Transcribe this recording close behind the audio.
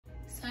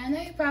I know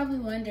you're probably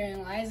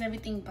wondering, why is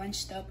everything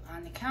bunched up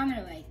on the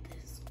counter like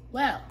this?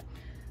 Well,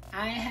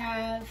 I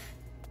have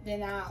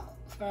been out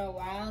for a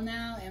while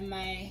now, and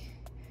my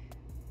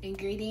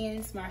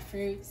ingredients, my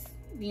fruits,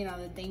 you know,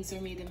 the things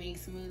for me to make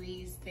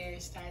smoothies, they're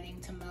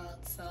starting to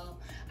melt. So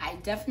I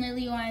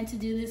definitely wanted to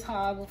do this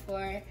haul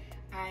before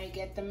I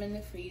get them in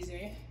the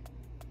freezer,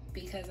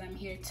 because I'm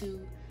here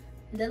to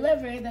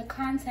deliver the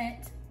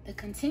content, the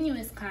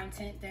continuous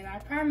content that I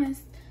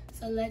promised.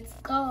 So let's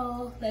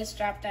go. Let's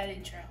drop that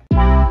intro.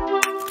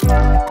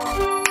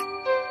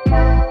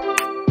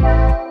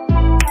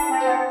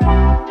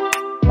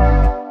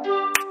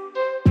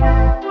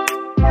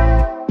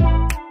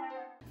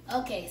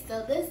 Okay,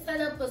 so this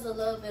setup was a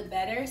little bit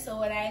better. So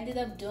what I ended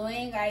up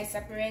doing, I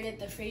separated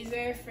the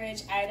freezer,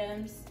 fridge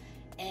items,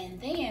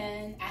 and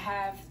then I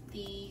have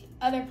the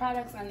other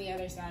products on the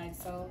other side.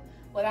 So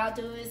what I'll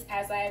do is,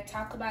 as I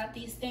talk about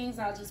these things,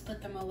 I'll just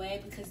put them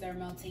away because they're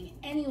melting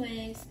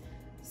anyways.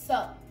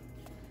 So,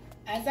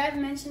 as I've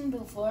mentioned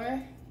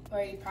before,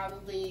 or you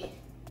probably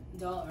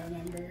don't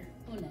remember,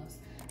 who knows,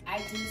 I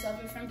do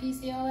suffer from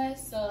PCOS.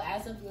 So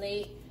as of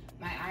late,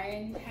 my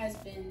iron has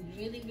been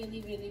really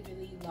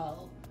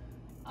low.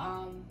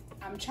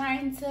 I'm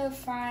trying to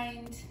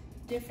find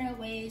different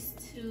ways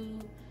to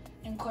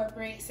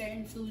incorporate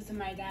certain foods in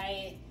my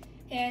diet,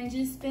 and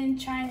just been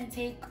trying to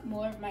take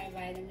more of my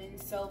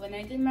vitamins. So when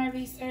I did my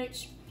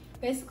research,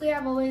 basically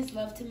I've always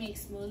loved to make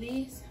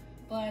smoothies,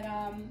 but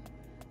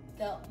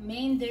the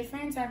main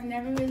difference, I've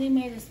never really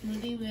made a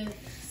smoothie with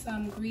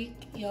some Greek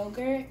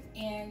yogurt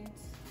and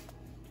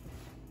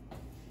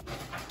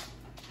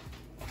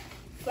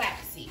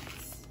flax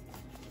seeds.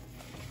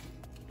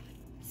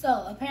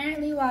 So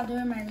apparently, while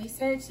doing my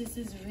research, this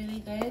is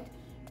really good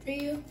for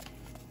you.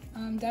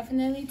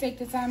 Definitely take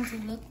the time to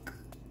look,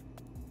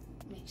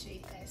 make sure you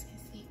guys can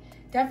see.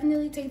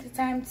 Definitely take the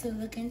time to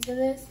look into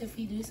this if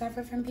you do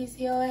suffer from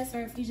PCOS,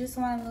 or if you just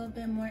want a little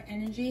bit more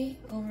energy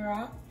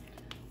overall.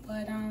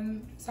 But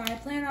so I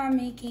plan on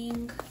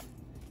making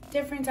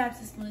different types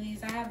of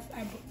smoothies.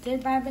 I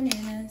did buy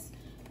bananas.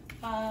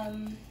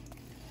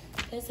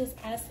 This is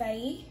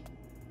acai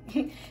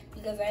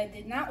because I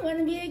did not want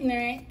to be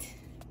ignorant.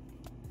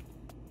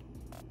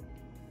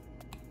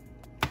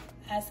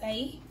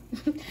 Acai.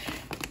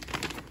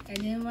 I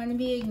didn't want to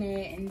be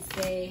ignorant and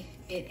say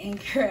it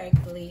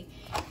incorrectly.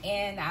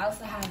 And I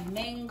also have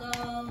mango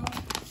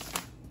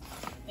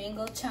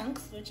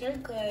chunks, which are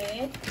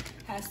good.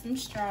 Have some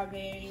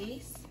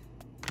strawberries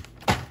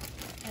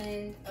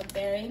and a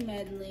berry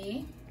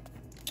medley.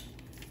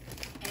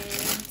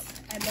 And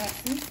I bought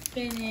some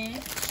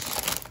spinach.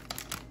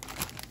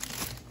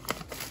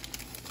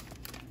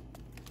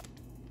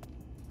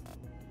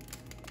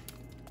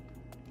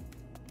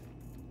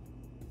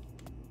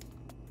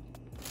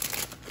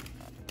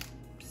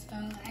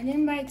 I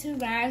didn't buy 2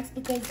 bags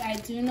because I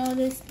do know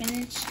this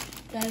spinach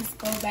does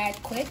go bad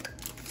quick.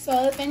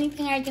 So if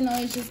anything, I can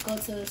always just go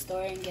to the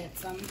store and get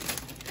some.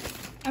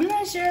 I'm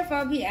not sure if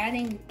I'll be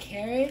adding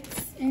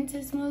carrots into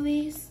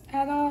smoothies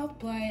at all,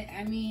 but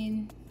I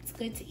mean, it's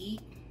good to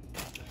eat.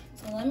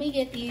 So let me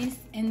get these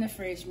in the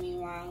fridge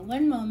meanwhile.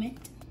 One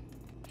moment.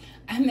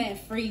 I meant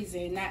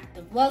freezer, not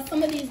the, well,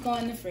 some of these go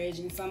in the fridge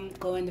and some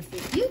go in the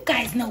fridge. You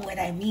guys know what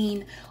I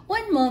mean.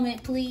 One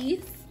moment,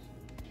 please.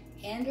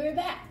 And we're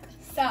back.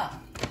 So,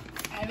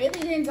 I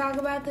really didn't talk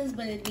about this,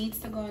 but it needs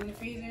to go in the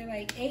freezer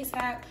like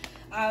ASAP.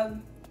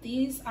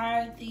 These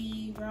are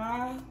the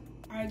raw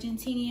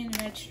Argentinian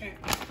red shrimp.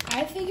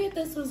 I figured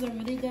this was a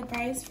really good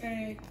price for,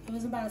 it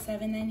was about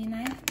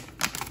 $7.99.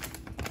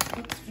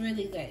 Looks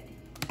really good.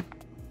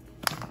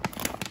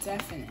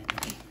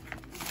 Definitely.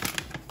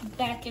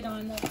 Back it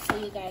on up so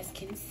you guys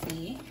can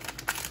see.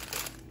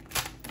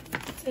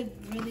 It's a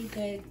really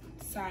good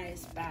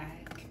size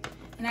bag.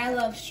 And I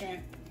love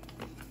shrimp.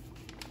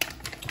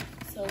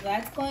 So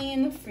that's going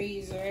in the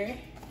freezer.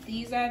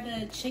 These are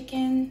the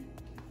chicken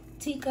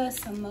tikka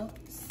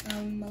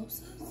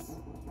samosas.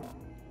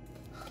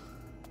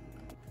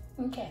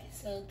 Okay,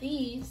 so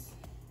these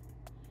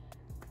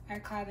are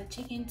called the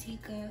chicken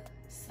tikka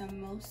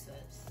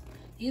samosas.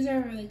 These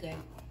are really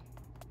good.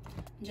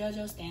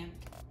 JoJo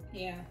stamped.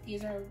 Yeah,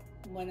 these are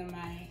one of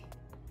my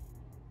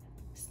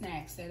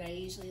snacks that I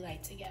usually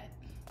like to get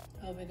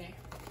over there.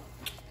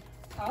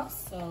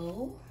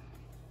 Also,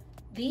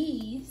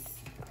 these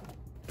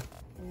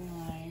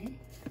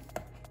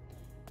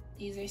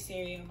are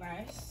cereal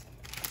bars.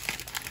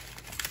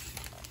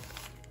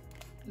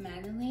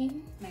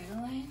 Madeline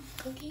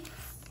cookies.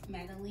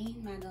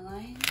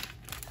 Madeline.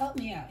 Help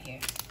me out here.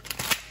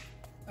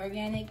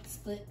 Organic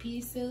split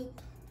pea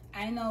soup.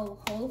 I know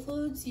Whole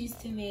Foods used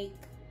to make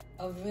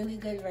a really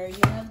good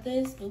version of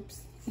this.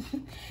 Oops.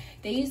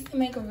 They used to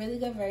make a really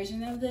good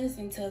version of this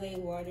until they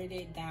watered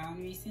it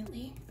down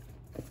recently.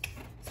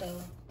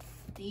 So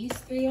these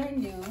 3 are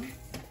new.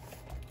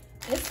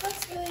 This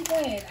looks really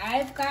good.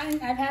 I've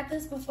had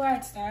this before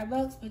at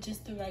Starbucks, but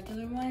just the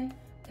regular one.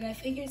 But I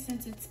figured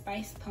since it's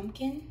spiced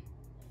pumpkin,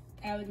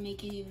 that would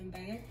make it even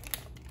better.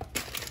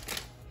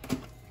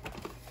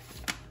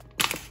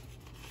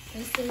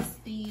 This is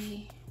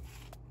the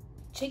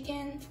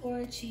chicken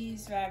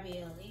 4-cheese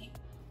ravioli.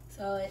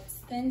 So it's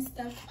thin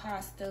stuffed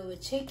pasta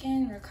with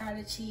chicken,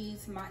 ricotta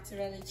cheese,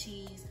 mozzarella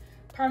cheese,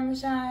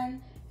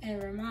 Parmesan,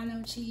 and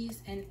Romano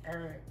cheese, and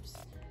herbs.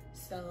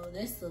 So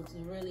this looks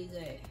really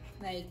good.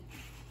 Like,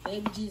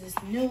 baby Jesus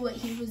knew what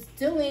he was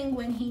doing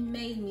when he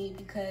made me,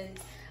 because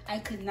I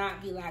could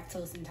not be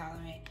lactose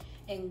intolerant.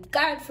 And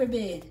God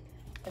forbid,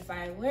 if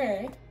I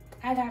were,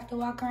 I'd have to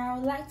walk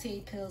around with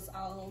lactate pills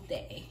all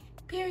day.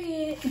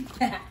 Period.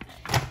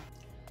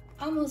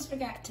 Almost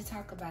forgot to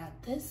talk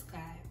about this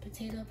guy,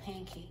 potato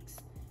pancakes.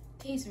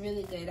 Tastes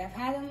really good. I've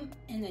had them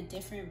in a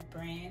different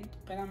brand,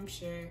 but I'm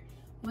sure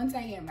once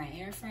I get my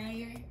air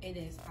fryer, it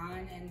is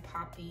on and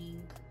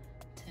popping.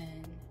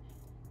 It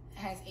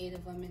has 8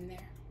 of them in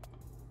there.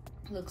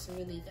 Looks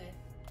really good.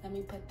 Let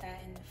me put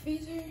that in the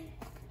freezer.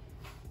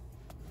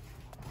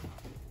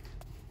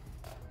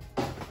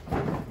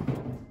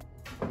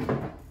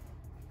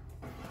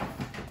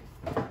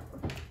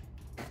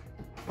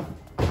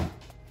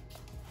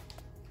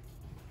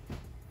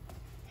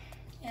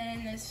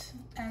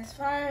 And as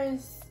far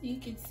as you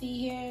can see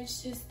here,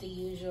 it's just the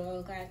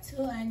usual. Got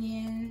 2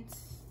 onions,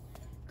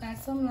 got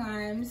some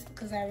limes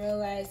because I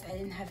realized I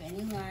didn't have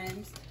any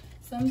limes,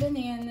 some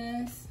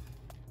bananas,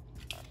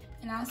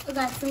 and I also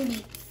got some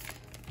beets.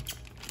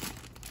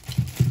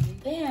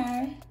 And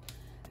then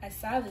I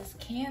saw this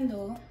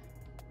candle.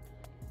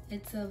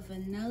 It's a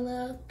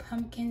vanilla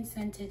pumpkin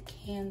scented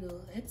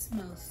candle. It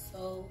smells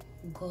so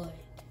good.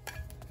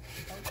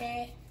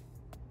 Okay?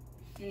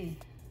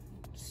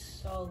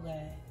 So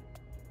good.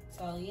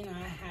 So, you know,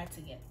 I had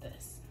to get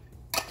this.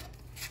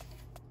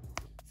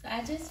 So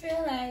I just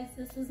realized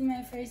this is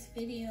my first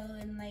video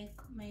in like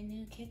my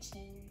new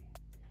kitchen,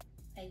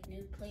 like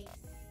new place.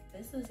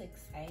 This is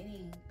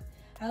exciting.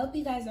 I hope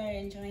you guys are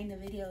enjoying the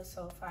video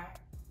so far.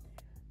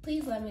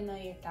 Please let me know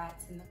your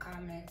thoughts in the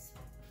comments.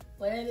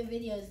 What other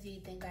videos do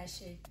you think I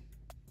should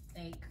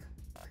like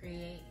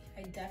create?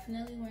 I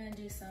definitely want to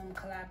do some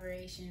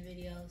collaboration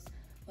videos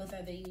with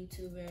other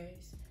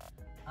YouTubers.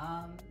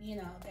 You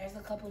know, there's a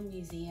couple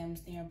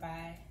museums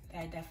nearby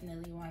that I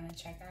definitely want to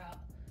check out.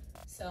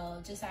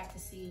 So just have to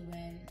see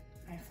when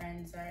my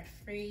friends are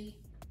free,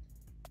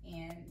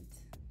 and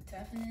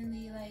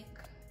definitely like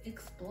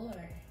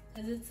explore,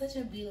 because it's such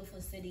a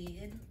beautiful city.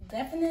 It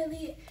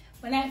definitely,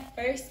 when I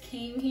first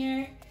came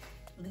here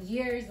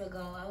years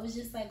ago, I was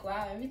just like,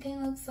 wow,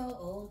 everything looks so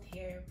old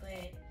here,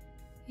 but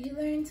you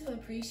learn to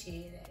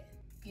appreciate it,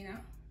 you know?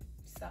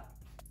 So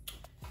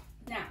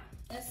now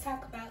let's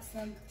talk about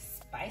some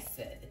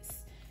spices.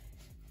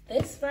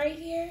 This right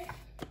here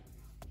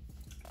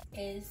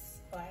is,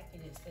 well, I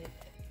can just say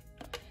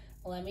that.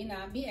 Let me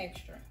not be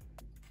extra.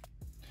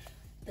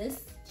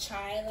 This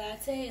chai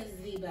latte is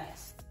the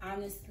best.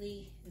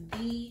 Honestly,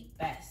 the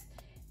best.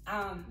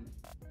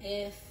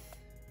 If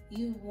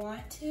you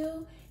want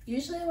to,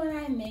 usually when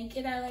I make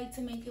it, I like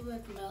to make it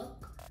with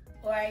milk,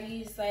 or I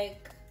use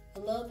like a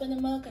little bit of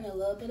milk and a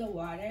little bit of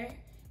water,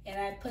 and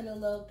I put a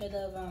little bit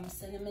of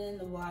cinnamon in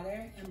the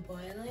water and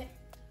boil it.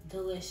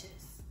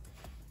 Delicious.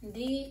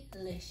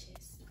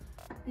 Delicious.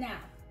 Now,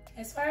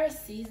 as far as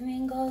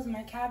seasoning goes,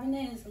 my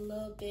cabinet is a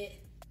little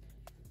bit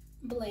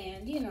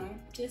bland, you know,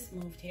 just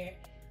moved here.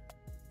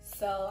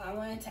 So I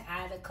wanted to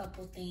add a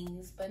couple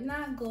things, but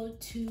not go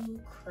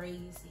too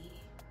crazy.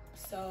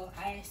 So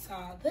I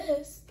saw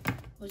this,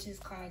 which is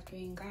called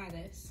Green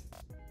Goddess.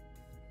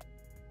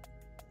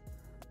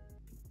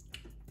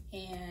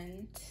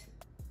 And,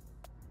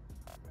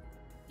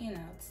 you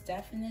know, it's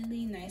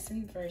definitely nice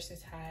and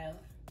versatile.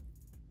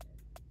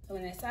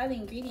 When I saw the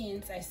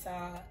ingredients, I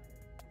saw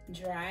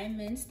dry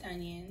minced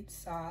onion,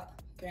 salt,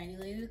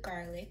 granulated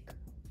garlic,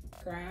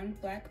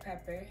 ground black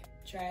pepper,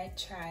 dried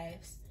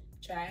chives,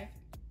 dried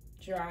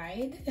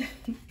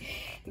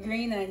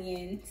green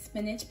onion,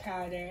 spinach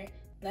powder,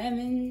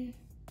 lemon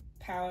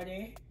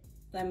powder,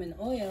 lemon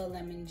oil,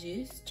 lemon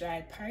juice,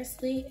 dried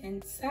parsley,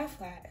 and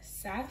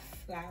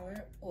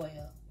safflower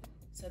oil.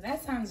 So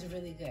that sounds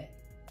really good.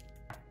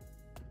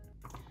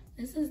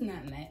 This is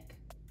nutmeg.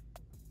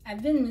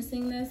 I've been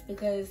missing this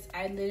because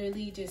I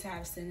literally just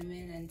have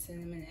cinnamon and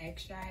cinnamon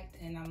extract,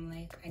 and I'm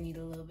like, I need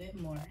a little bit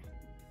more.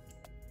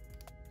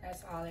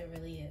 That's all it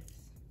really is.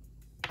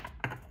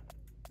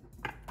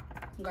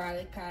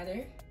 Garlic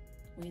powder.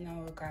 We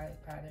know what garlic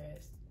powder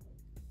is.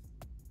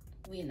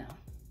 We know.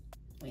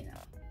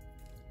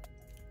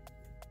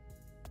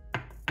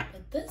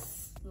 But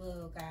this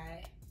little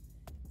guy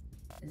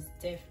is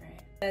different.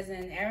 It has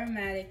an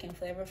aromatic and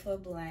flavorful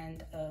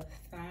blend of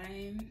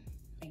thyme,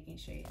 making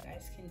sure you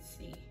guys can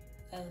see,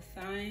 of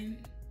thyme,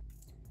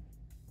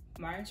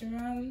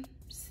 marjoram,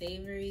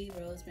 savory,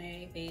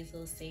 rosemary,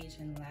 basil, sage,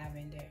 and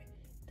lavender.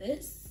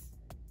 This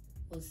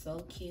was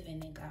so cute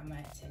and it got my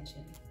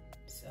attention.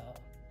 So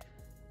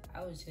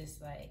I was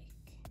just like,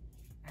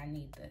 I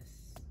need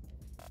this.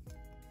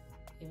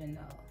 Even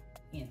though,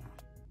 you know,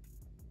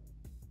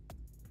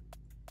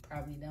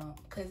 probably don't.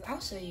 Because I'll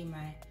show you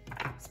my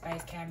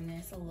spice cabinet.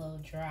 It's a little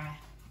dry,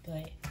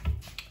 but,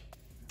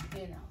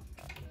 you know,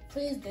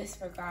 please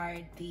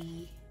disregard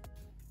the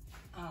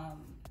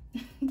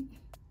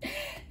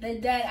the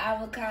dead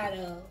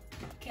avocado,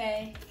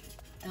 okay?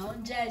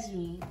 Don't judge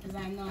me, because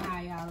I know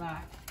how y'all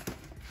are.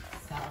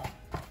 So.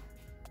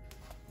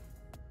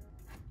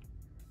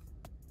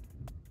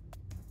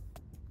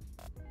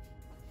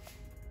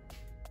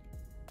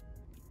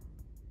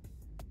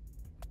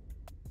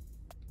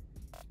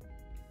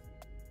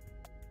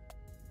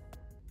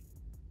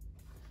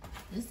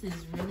 This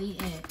is really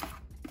it.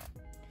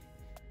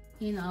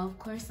 You know, of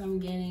course I'm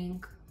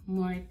getting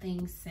more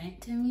things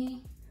sent to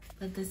me,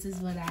 but this is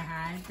what I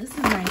had. This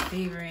is my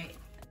favorite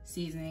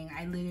seasoning.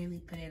 I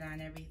literally put it on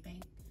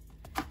everything.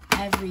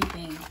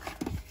 Everything.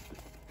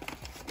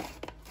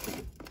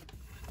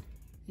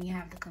 You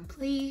have the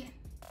complete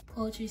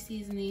poultry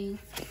seasoning,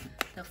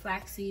 the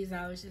flax seeds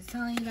I was just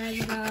telling you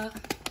guys about.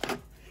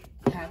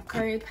 You have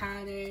curry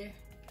powder,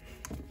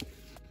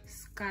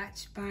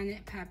 Scotch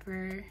bonnet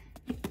pepper,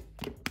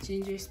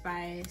 ginger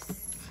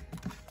spice,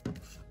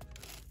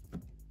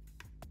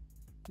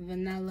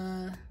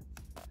 vanilla,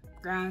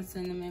 ground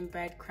cinnamon,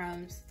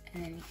 breadcrumbs,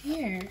 and then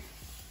here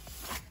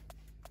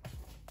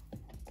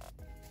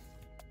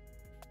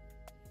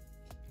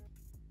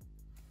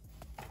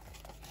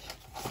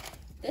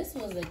this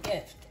was a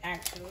gift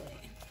actually,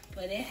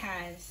 but it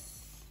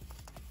has,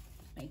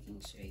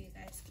 making sure you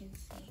guys can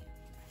see.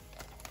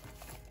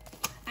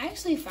 I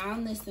actually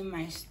found this in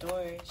my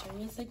storage. It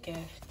was a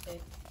gift.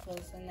 It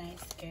was a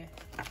nice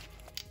gift.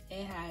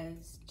 It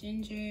has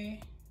ginger,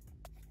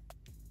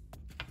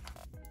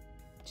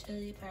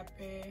 chili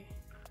pepper,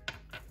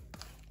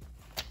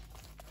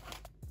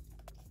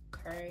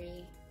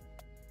 curry.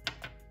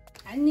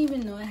 I didn't even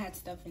know it had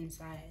stuff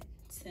inside.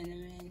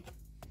 Cinnamon,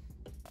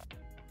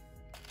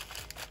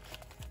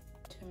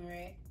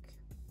 turmeric,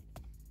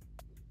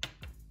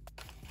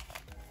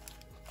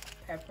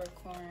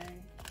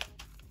 peppercorn.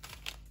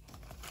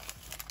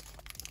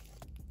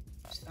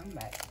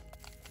 Somebody,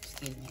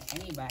 excuse me,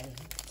 anybody,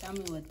 tell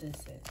me what this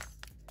is.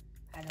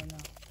 I don't know.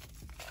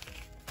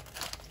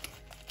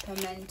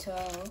 Pimento.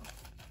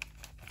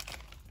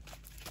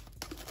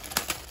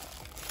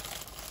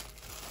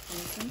 And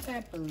some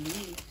type of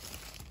leaves.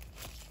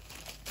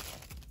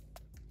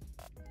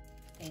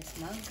 They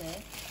smell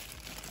good.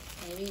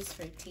 Maybe it's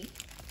for tea.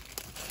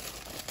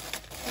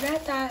 But I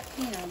thought,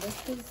 you know,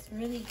 this was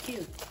really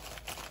cute.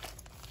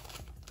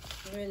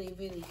 Really,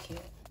 really cute.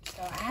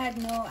 So I had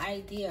no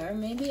idea, or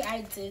maybe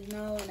I did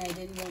know and I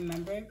didn't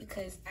remember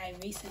because I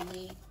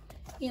recently,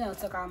 you know,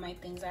 took all my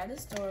things out of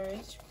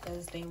storage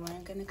because they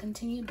weren't going to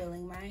continue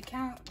billing my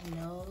account.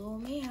 No,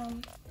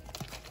 ma'am.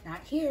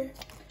 Not here.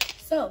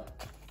 So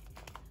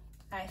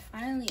I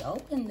finally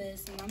opened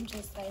this and I'm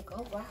just like,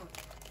 oh, wow.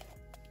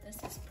 This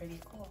is pretty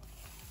cool.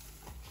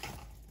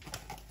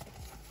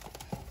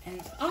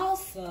 And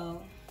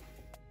also,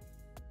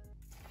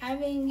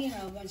 having, you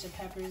know, a bunch of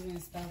peppers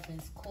and stuff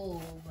is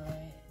cool, but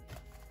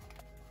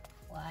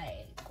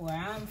like where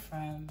I'm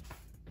from,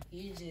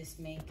 you just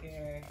make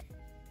your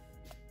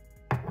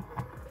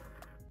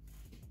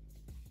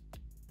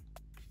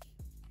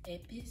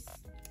ippies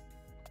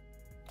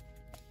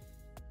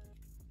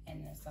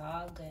and it's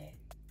all good.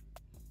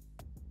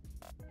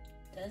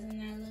 Doesn't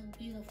that look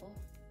beautiful?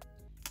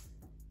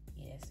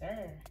 Yes,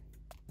 sir.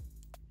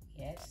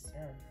 Yes,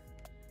 sir.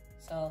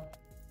 So,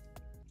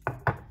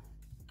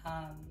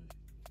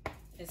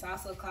 it's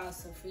also called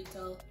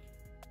sofrito.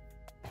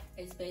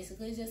 It's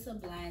basically just a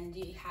blend.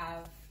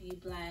 You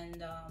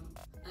blend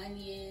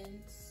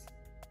onions,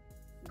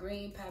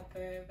 green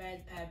pepper,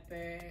 red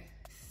pepper,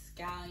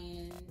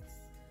 scallions,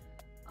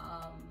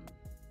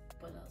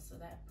 what else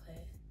did I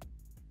put?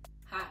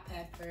 Hot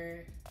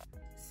pepper,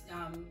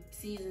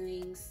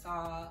 seasoning,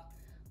 salt,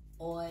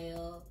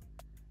 oil.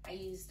 I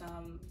used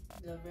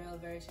the real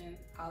virgin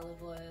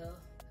olive oil.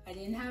 I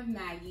didn't have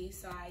Maggi,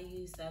 so I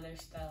used other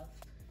stuff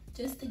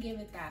just to give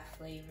it that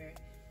flavor.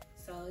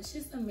 So it's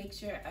just a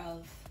mixture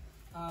of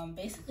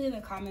basically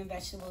the common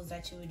vegetables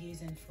that you would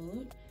use in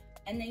food,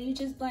 and then you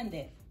just blend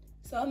it.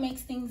 So it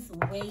makes things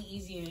way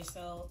easier.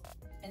 So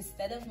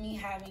instead of me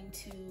having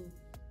to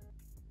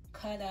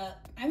cut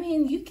up, I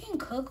mean, you can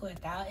cook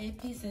without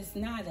ippies. It's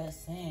not a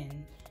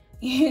sin.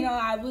 You know,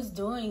 I was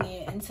doing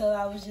it until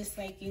I was just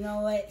like, you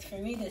know what, for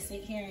me to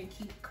sit here and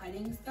keep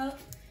cutting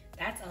stuff,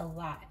 that's a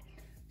lot.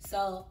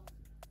 So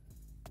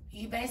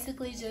you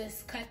basically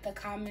just cut the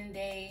common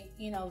day,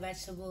 you know,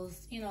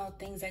 vegetables, you know,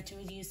 things that you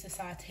would use to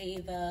saute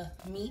the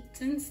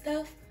meats and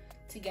stuff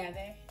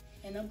together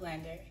in a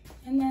blender.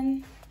 And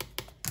then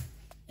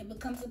it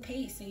becomes a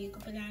paste and you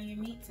can put down your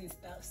meats and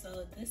stuff.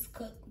 So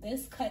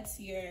this cuts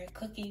your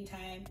cooking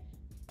time,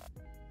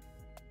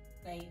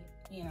 like,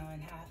 you know, in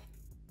half.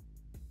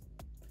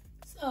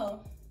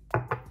 So,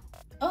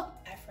 oh,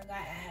 I forgot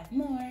I have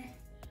more.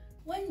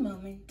 One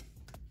moment.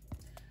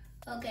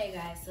 Okay,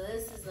 guys, so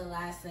this is the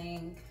last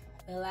thing,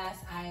 the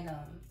last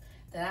item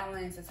that I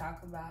wanted to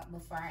talk about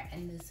before I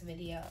end this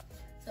video.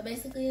 So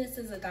basically, this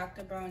is a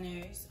Dr.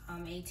 Bronner's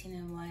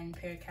 18-in-1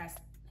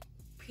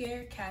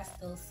 pure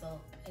Castile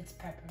soap. It's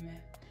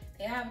peppermint.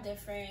 They have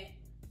different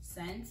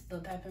scents,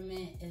 but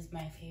peppermint is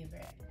my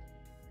favorite.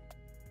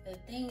 The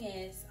thing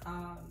is,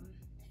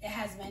 it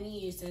has many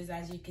uses,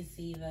 as you can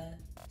see, the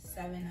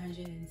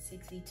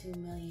 762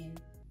 million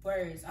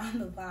words on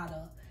the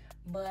bottle.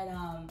 But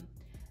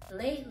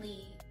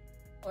lately,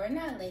 or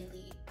not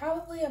lately,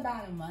 probably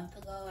about a month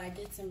ago, I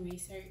did some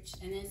research,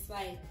 and it's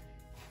like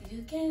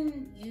you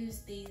can use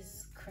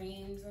these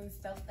creams and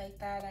stuff like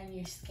that on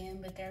your skin,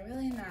 but they're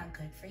really not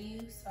good for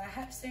you. So I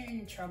have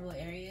certain trouble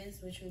areas,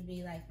 which would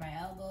be like my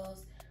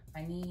elbows,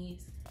 my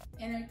knees,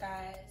 inner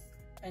thighs,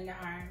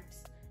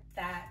 underarms,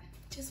 that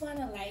just want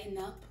to lighten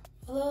up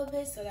a little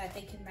bit so that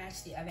they can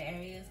match the other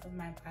areas of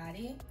my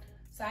body.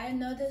 So I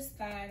noticed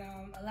that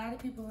a lot of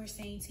people were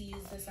saying to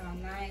use this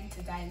online,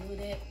 to dilute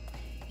it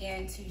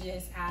and to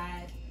just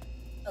add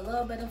a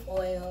little bit of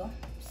oil.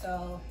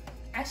 So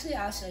actually,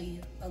 I'll show you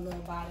a little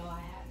bottle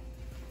I have.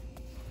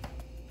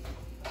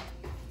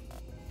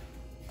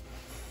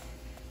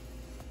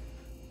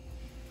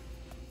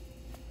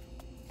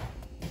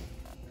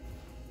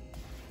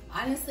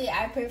 Honestly,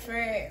 I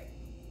prefer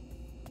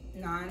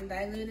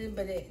non-diluted,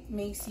 but it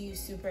makes you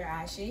super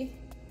ashy.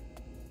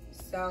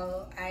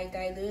 So I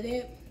dilute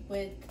it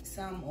with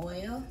some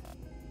oil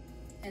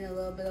and a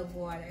little bit of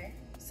water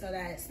so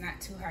that it's not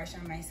too harsh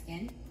on my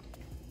skin.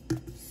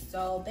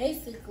 So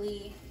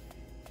basically,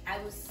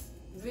 I was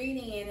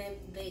reading and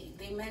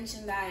they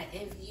mentioned that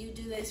if you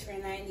do this for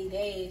 90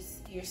 days,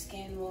 your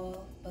skin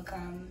will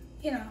become,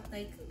 you know,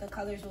 like the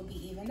colors will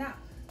be evened out.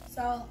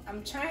 So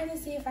I'm trying to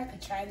see if I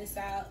could try this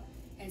out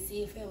and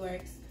see if it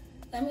works.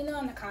 Let me know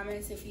in the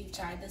comments if you've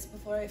tried this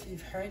before, if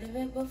you've heard of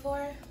it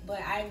before.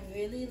 But I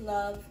really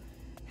love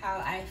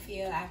how I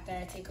feel after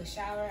I take a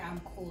shower. I'm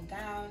cooled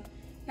down.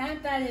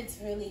 Not that it's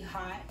really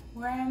hot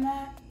where I'm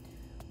at,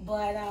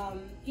 but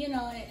you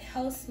know, it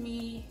helps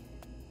me.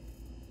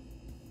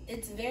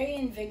 It's very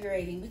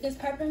invigorating because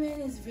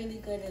peppermint is really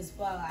good as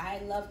well.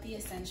 I love the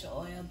essential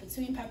oil.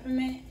 Between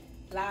peppermint,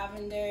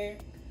 lavender,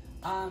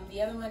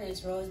 the other one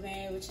is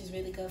rosemary, which is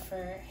really good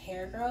for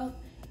hair growth.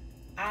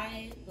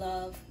 I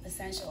love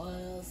essential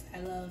oils. I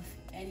love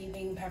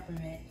anything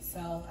peppermint.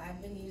 So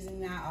I've been using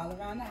that all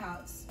around the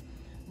house.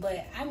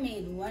 But I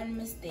made one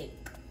mistake.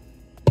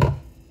 I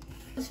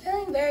was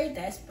feeling very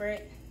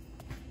desperate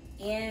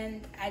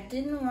and I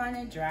didn't want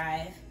to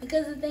drive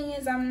because the thing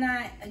is, I'm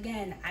not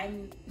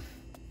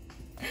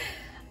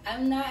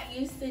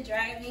used to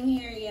driving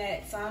here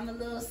yet, so I'm a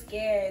little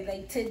scared.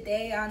 Like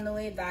today on the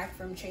way back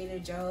from Trader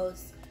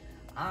Joe's,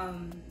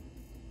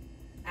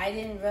 I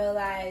didn't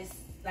realize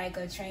like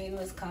a train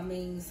was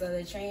coming, so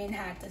the train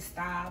had to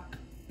stop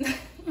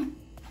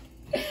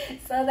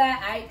so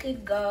that I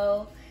could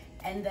go.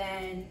 And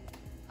then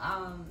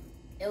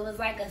it was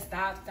like a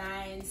stop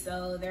sign,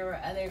 so there were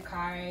other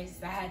cars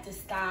that had to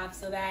stop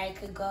so that I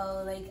could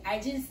go. Like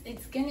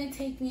it's gonna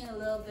take me a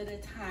little bit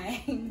of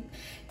time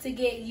to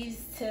get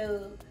used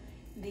to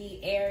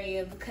the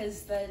area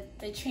because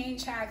the train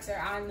tracks are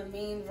on the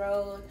main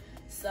road.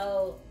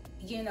 So,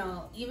 you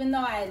know, even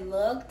though I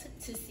looked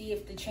to see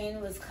if the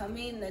train was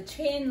coming, the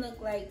train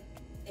looked like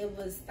it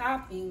was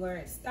stopping where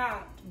it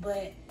stopped,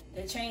 but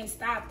the train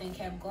stopped and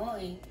kept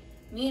going.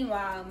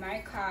 Meanwhile, my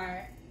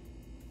car,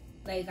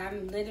 like,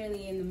 I'm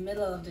literally in the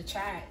middle of the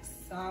tracks.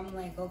 So I'm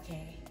like,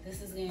 okay,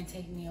 this is gonna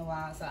take me a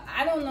while. So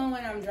I don't know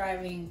when I'm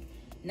driving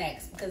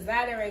next because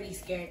that already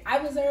scared. I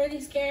was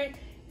already scared.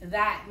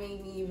 That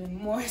made me even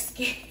more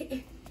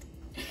scared.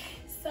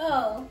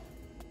 So,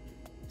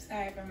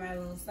 sorry for my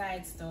little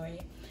side story.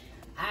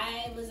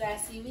 I was at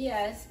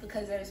CVS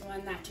because there's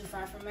one not too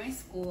far from my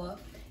school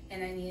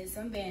and I needed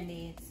some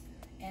Band-Aids.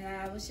 And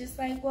I was just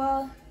like,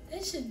 well,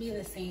 this should be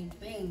the same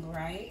thing,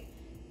 right?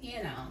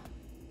 You know,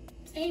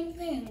 same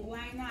thing,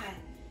 why not?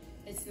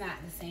 It's not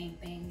the same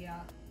thing,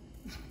 y'all.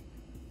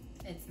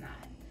 It's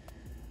not.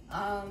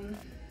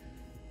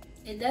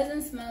 It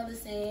doesn't smell the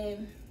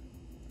same.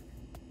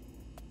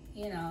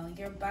 You know,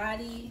 your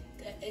body,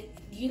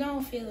 you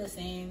don't feel the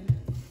same.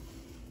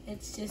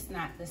 It's just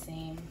not the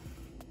same.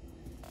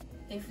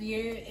 If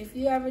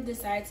you ever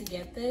decide to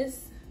get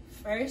this,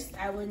 first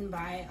I wouldn't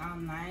buy it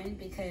online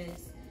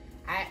because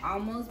I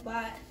almost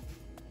bought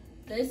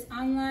this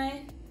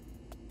online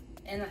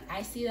and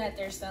I see that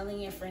they're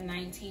selling it for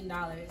 $19,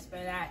 but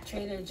at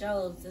Trader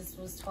Joe's this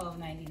was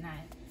 $12.99.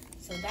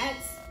 So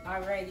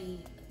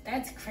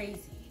that's crazy.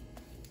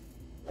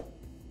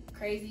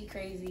 Crazy.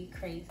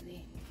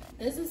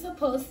 This is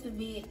supposed to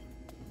be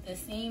the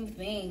same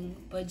thing,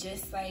 but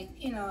just like,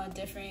 you know, a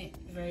different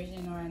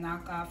version or a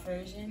knockoff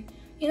version.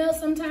 You know,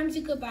 sometimes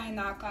you could buy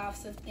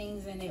knockoffs of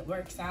things and it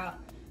works out,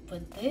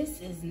 but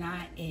this is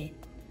not it.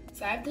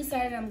 So I've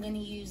decided I'm gonna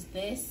use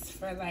this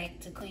for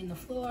like to clean the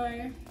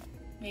floor,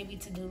 maybe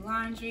to do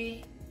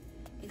laundry,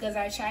 because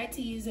I tried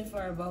to use it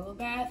for a bubble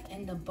bath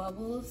and the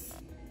bubbles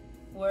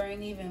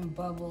weren't even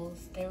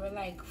bubbles. They were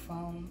like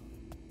foam.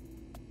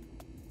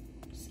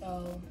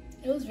 So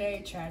it was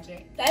very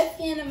tragic. That's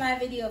the end of my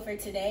video for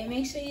today.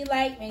 Make sure you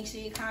like, make sure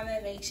you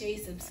comment, make sure you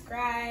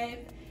subscribe.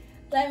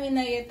 Let me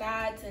know your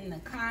thoughts in the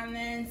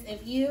comments.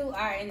 If you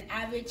are an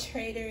avid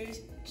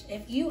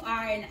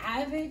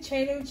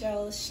Trader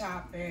Joe's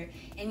shopper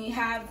and you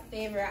have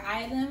favorite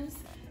items,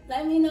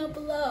 let me know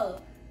below.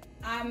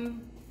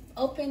 I'm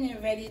open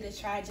and ready to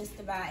try just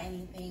about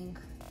anything.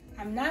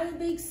 I'm not a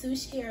big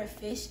sushi or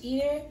fish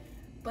eater,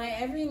 but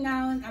every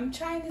now and I'm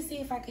trying to see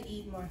if I could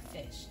eat more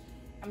fish.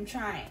 I'm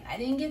trying. I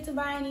didn't get to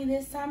buy any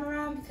this time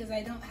around because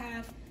I don't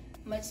have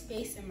much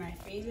space in my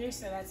freezer,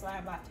 so that's why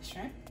I bought the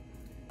shrimp.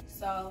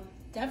 So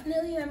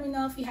definitely let me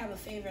know if you have a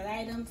favorite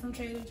item from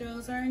Trader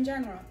Joe's or in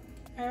general.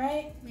 All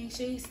right, make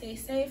sure you stay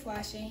safe,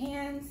 wash your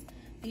hands,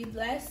 be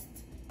blessed,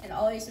 and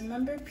always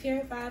remember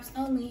pure vibes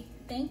only.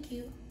 Thank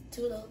you.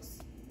 Toodles.